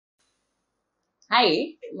Hi,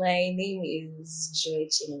 my name is Joy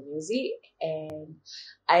Chenyenyozi, and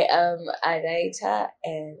I am a writer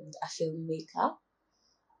and a filmmaker.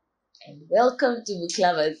 And welcome to Book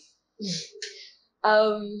Lovers.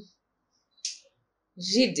 um,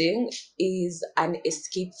 Reading is an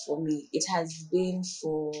escape for me. It has been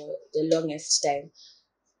for the longest time.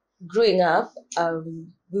 Growing up,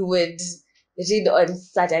 we would read on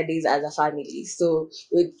Saturdays as a family. So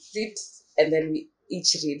we'd sit and then we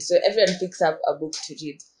each read. So everyone picks up a book to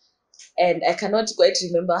read, and I cannot quite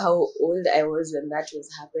remember how old I was when that was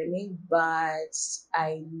happening, but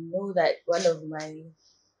I know that one of my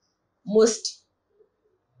most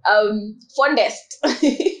fondest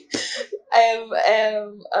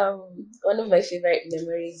one of my favorite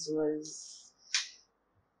memories was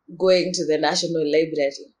going to the National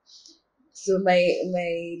Library. So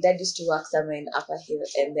my dad used to work somewhere in Upper Hill,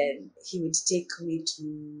 and then he would take me to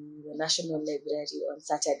the National Library on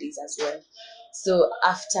Saturdays as well. So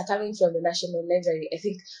after coming from the National Library, I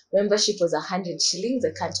think membership was 100 shillings.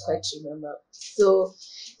 I can't quite remember. So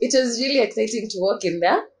it was really exciting to walk in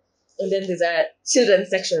there. And then there's a children's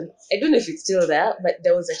section. I don't know if it's still there, but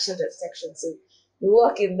there was a children's section. So you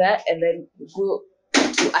walk in there and then you go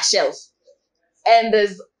to a shelf. And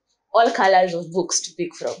there's all colors of books to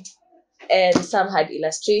pick from, and some had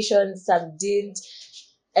illustrations, some didn't.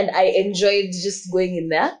 And I enjoyed just going in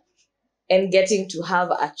there and getting to have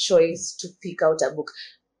a choice to pick out a book.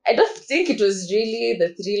 I don't think it was really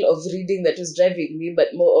the thrill of reading that was driving me,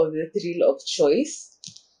 but more of the thrill of choice.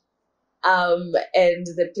 And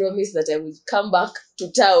the promise that I would come back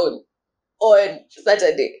to town on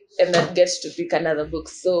Saturday and then get to pick another book.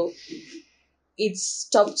 So it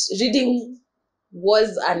stopped. Reading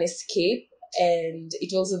was an escape, and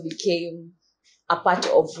it also became a part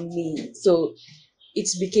of me. So it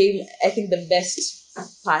became, I think, the best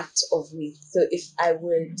part of me. So if I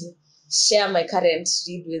would share my current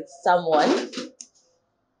read with someone,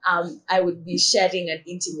 I would be sharing an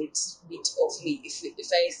intimate bit of me. If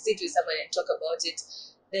I sit with someone and talk about it,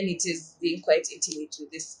 then it is being quite intimate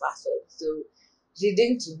with this person. So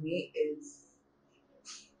reading to me is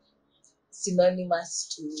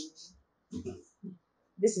synonymous to,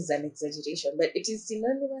 this is an exaggeration, but it is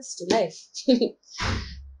synonymous to life.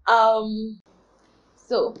 um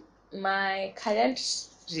So, my current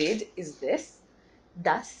read is this,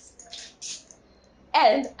 Dust,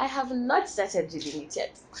 and I have not started reading it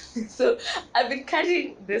yet. So, I've been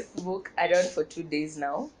carrying this book around for 2 days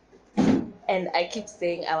now, and I keep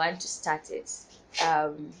saying I want to start it.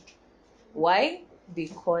 Um, why?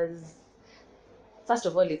 Because first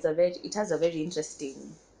of all, it has a very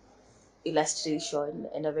interesting illustration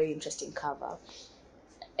and a very interesting cover,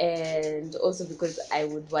 and also because I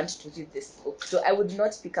would want to read this book. So I would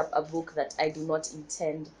not pick up a book that I do not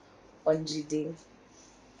intend on reading.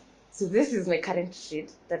 So this is my current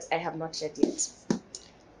read that I have not read yet,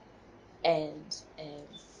 and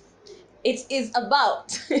it is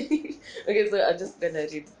about. Okay, so I'm just gonna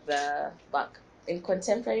read the back. In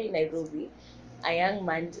contemporary Nairobi, a young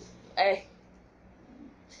man. Uh,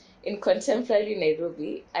 in contemporary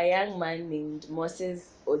Nairobi, a young man named Moses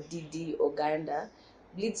Odidi Oganda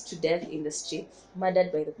bleeds to death in the streets,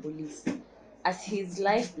 murdered by the police. As his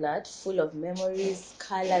lifeblood, full of memories,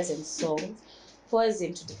 colors, and songs, pours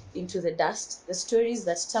into the dust, the stories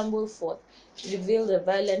that tumble forth reveal the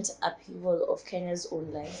violent upheaval of Kenya's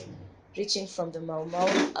own life, reaching from the Mau Mau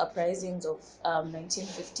uprisings of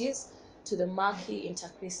 1950s to the murky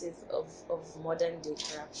interfaces of modern day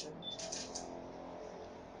corruption.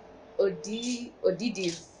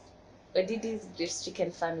 Odidi's Odidi's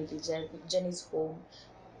grief-stricken family journeys home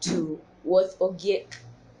to Worth Ogiek,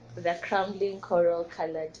 the crumbling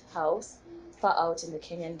coral-colored house far out in the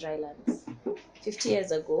Kenyan drylands. 50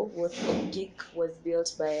 years ago, Worth Ogiek was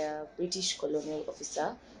built by a British colonial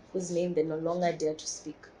officer whose name they no longer dare to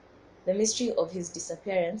speak. The mystery of his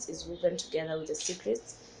disappearance is woven together with the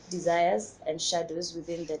secrets, desires, and shadows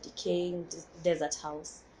within the decaying desert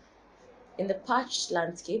house. In the parched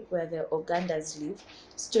landscape where the Ugandas live,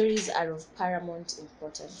 stories are of paramount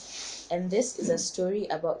importance. And this is a story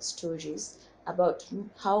about stories, about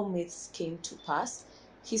how myths came to pass,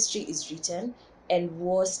 history is written, and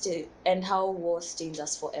and how war stains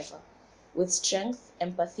us forever. With strength,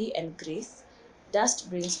 empathy, and grace, Dust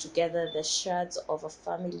brings together the shards of a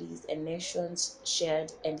family's and nation's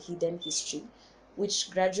shared and hidden history, which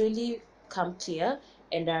gradually come clear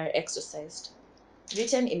and are exorcised.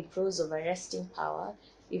 Written in prose of arresting power,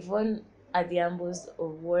 Yvonne Adhiambo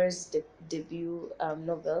Owuor's debut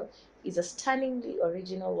novel is a stunningly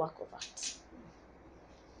original work of art.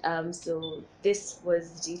 So this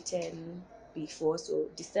was written before, so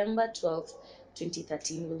December 12th,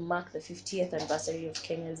 2013 will mark the 50th anniversary of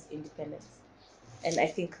Kenya's independence. And I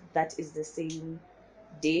think that is the same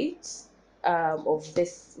date of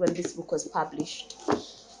this when this book was published.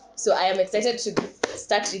 So I am excited to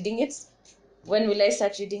start reading it. When will I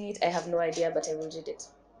start reading it? I have no idea, but I will read it.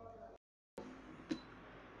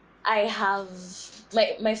 I have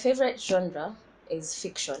my favorite genre is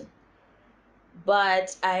fiction,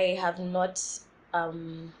 but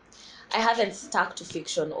um I haven't stuck to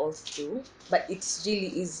fiction all through, but it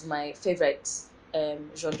really is my favorite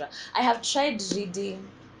genre. I have tried reading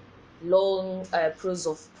long prose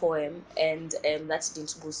of poem, and that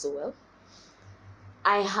didn't go so well.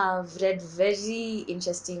 I have read very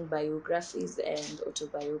interesting biographies and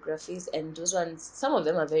autobiographies, and those ones, some of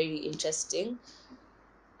them are very interesting.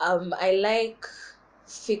 I like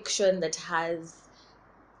fiction that has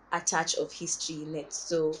a touch of history in it.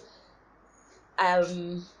 So,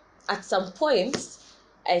 at some point,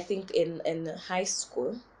 I think in high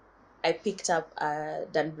school, I picked up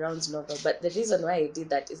Dan Brown's novel. But the reason why I did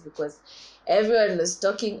that is because everyone was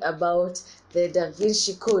talking about the Da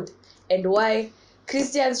Vinci Code and why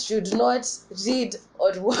Christians should not read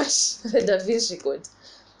or watch the Da Vinci Code.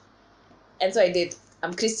 And so I did.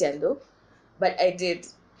 I'm Christian though, but I did,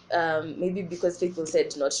 maybe because people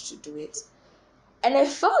said not to do it. And I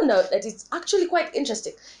found out that it's actually quite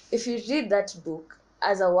interesting. If you read that book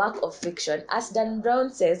as a work of fiction, as Dan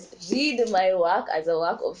Brown says, read my work as a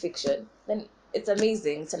work of fiction, then it's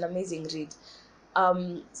amazing. It's an amazing read.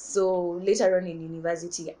 So later on in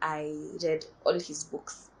university, I read all his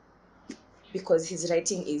books because his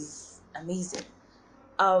writing is amazing.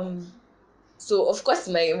 So of course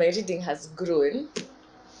my reading has grown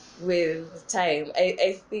with time.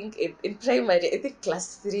 I think in primary, I think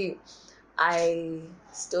class 3, I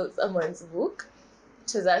stole someone's book.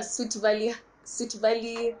 It was a Sweet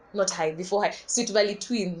Valley, not High, before High, Sweet Valley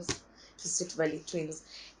Twins. It was Sweet Valley Twins.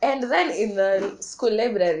 And then in the school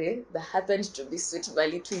library, there happened to be Sweet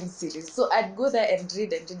Valley Twins series. So I'd go there and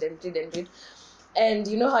read and read and read and read. And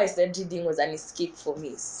you know how I said reading was an escape for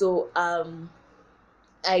me. So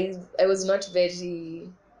I was not very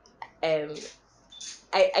um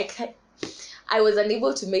I I was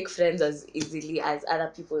unable to make friends as easily as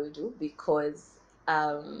other people do because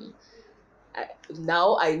um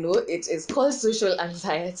now I know it is called social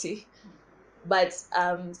anxiety. But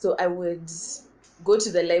so I would go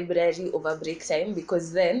to the library over break time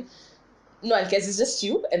because then no one cares, it's just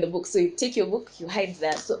you and the book. So you take your book, you hide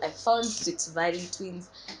there. So I found Sweet Valley Twins,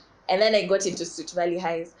 and then I got into Sweet Valley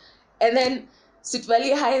Highs, and then Sweet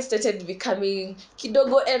Valley Highs started becoming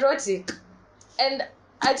kidogo erotic. And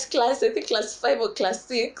at class, I think class 5 or class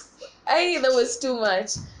 6, that was too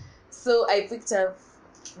much. So I picked up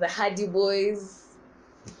the Hardy Boys,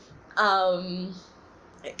 um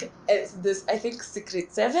it's this, I think,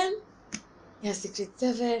 Secret Seven. Yeah, Secret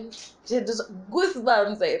Seven. Read those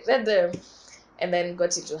goosebumps. I read them, and then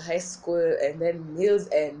got into high school, and then Mills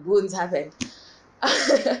and Boons happened.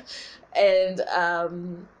 And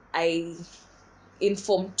I in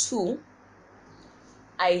Form 2,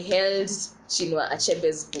 I held Chinua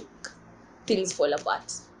Achebe's book, Things Fall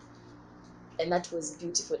Apart, and that was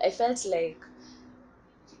beautiful. I felt like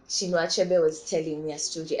Chinua Achebe was telling me a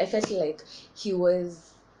story. I felt like he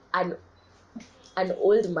was an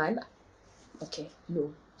old man. Okay,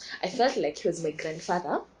 no. I felt like he was my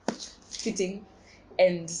grandfather sitting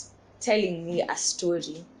and telling me a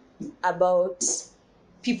story about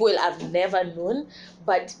people I've never known,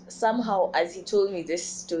 but somehow as he told me this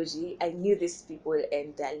story, I knew these people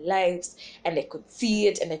and their lives, and I could see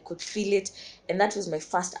it and I could feel it. And that was my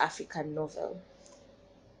first African novel.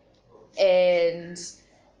 And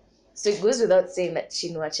so it goes without saying that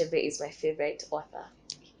Chinua Achebe is my favorite author.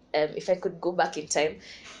 If I could go back in time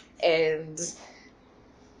and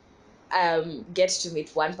get to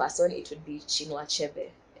meet one person, it would be Chinua Achebe.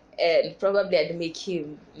 And probably I'd make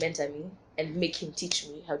him mentor me and make him teach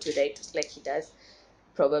me how to write like he does,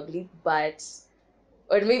 probably. But,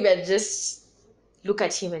 or maybe I'd just look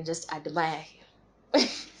at him and just admire him.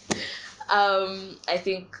 I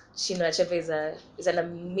think Chinua Achebe is an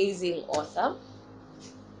amazing author.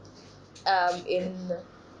 In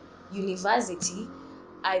university,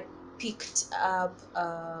 I picked up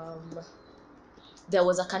There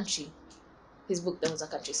Was a Country, his book There Was a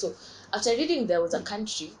Country. So after reading There Was a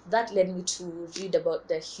Country, that led me to read about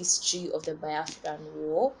the history of the Biafran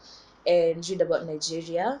War and read about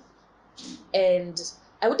Nigeria. And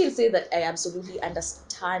I wouldn't say that I absolutely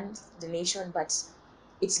understand the nation, but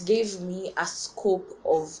it gave me a scope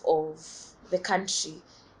of the country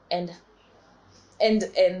and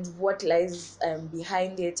what lies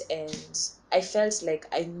behind it. And I felt like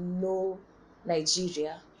I know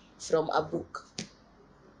Nigeria. from a book.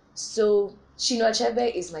 So Chinua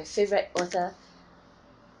Achebe is my favorite author,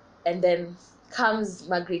 and then comes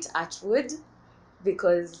Margaret Atwood,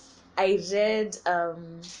 because I read a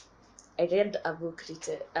book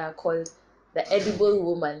written called The Edible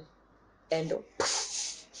Woman, and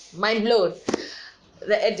mind blown.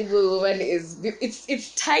 The Edible Woman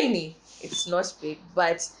it's tiny, it's not big,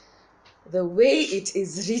 but the way it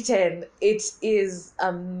is written, it is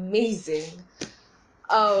amazing.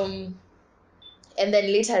 um and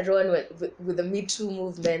then later on, with the Me Too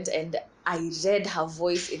movement, and I read her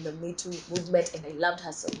voice in the Me Too movement, and I loved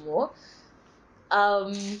her some more.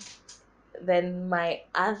 um then my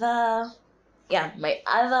other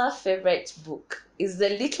favorite book is The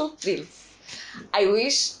Little Prince. I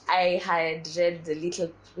wish I had read The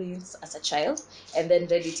Little Prince as a child, and then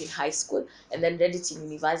read it in high school, and then read it in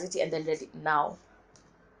university, and then read it now,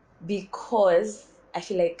 because I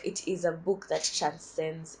feel like it is a book that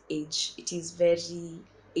transcends age. It is very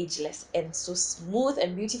ageless and so smooth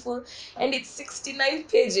and beautiful, and it's 69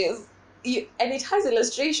 pages. And it has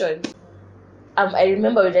illustration. I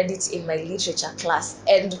remember we read it in my literature class,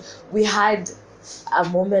 and we had a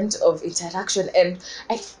moment of interaction, and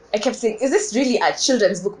I kept saying, is this really a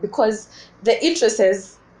children's book? Because the intro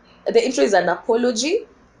is an apology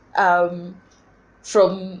from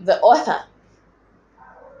the author.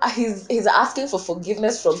 He's asking for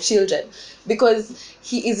forgiveness from children, because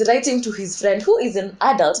he is writing to his friend who is an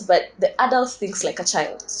adult, but the adult thinks like a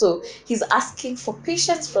child. So he's asking for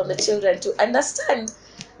patience from the children to understand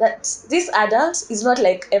that this adult is not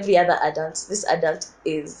like every other adult. This adult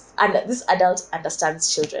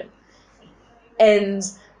understands children. And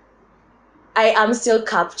I am still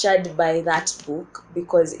captured by that book,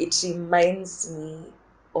 because of it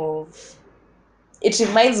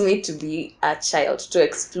reminds me to be a child, to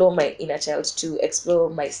explore my inner child, to explore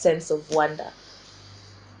my sense of wonder.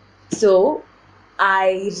 So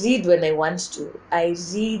I read when I want to. I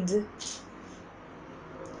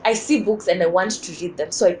see books and I want to read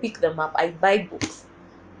them, so I pick them up. I buy books,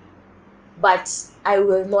 but I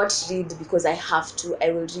will not read because I have to.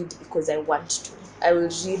 I will read because I want to. I will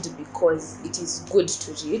read because it is good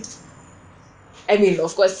to read. I mean,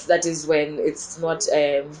 of course, that is when it's not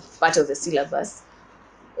part of the syllabus.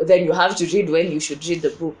 Then you have to read when you should read the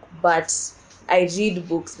book. But I read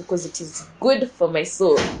books because it is good for my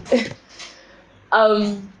soul.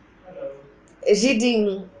 um,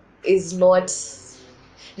 reading is not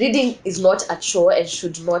reading is not a chore and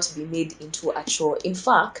should not be made into a chore. In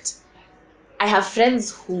fact, I have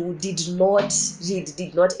friends who did not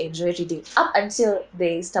enjoy reading up until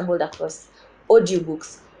they stumbled across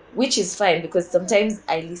audiobooks, which is fine, because sometimes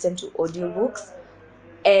I listen to audiobooks,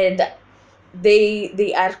 and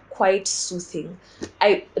they are quite soothing.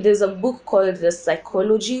 There's a book called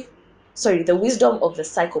The Wisdom of the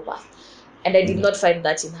Psychopath, and I did not find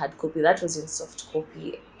that in hard copy. That was in soft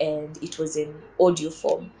copy, and it was in audio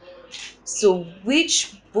form. So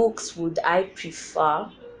which books would I prefer?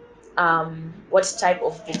 What type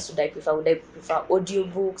of books would I prefer? Would I prefer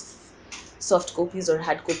audiobooks, soft copies, or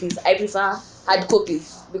hard copies? I prefer hard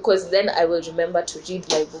copies, because then I will remember to read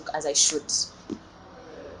my book as I should.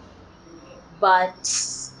 But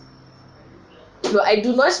no, I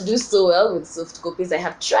do not do so well with soft copies. I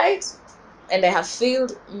have tried and I have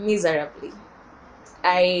failed miserably.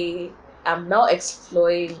 I am now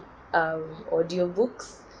exploring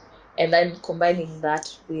audiobooks, and I'm combining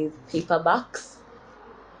that with paperbacks,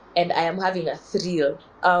 and I am having a thrill.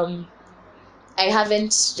 I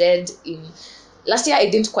haven't read in last year. I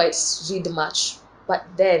didn't quite read much, but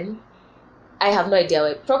then I have no idea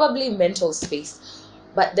why. Probably mental space.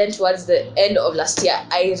 But then towards the end of last year,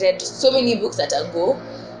 I read so many books at a go,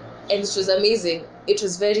 and it was amazing. It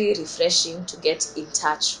was very refreshing to get in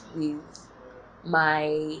touch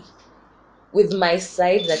my my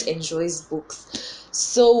side that enjoys books.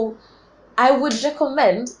 So I would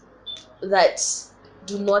recommend that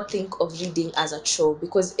do not think of reading as a chore,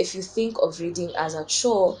 because if you think of reading as a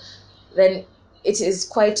chore, then it is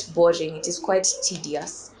quite boring, it is quite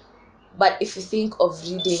tedious. But if you think of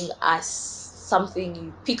reading as something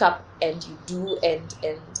you pick up and you do, and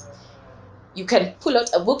you can pull out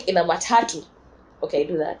a book in a matatu. Okay, I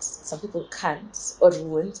do that. Some people can't or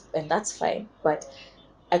won't, and that's fine. But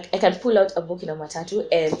I can pull out a book in a matatu,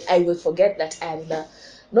 and I will forget that I am in a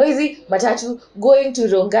noisy matatu going to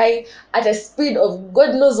Rongai at a speed of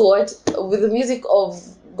God knows what, with the music of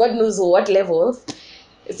God knows what levels,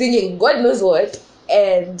 singing God knows what,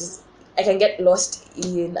 and I can get lost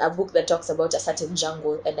in a book that talks about a certain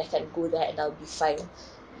jungle, and I can go there and I'll be fine.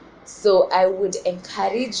 So I would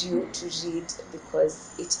encourage you to read,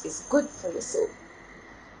 because it is good for your soul.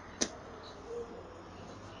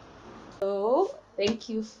 So thank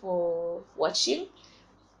you for watching.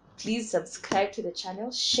 Please subscribe to the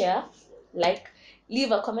channel, share, like,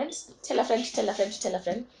 leave a comment, tell a friend, tell a friend, tell a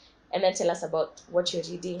friend, and then tell us about what you're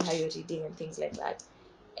reading, how you're reading, and things like that.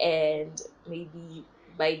 And maybe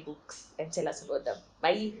buy books and tell us about them.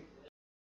 Bye.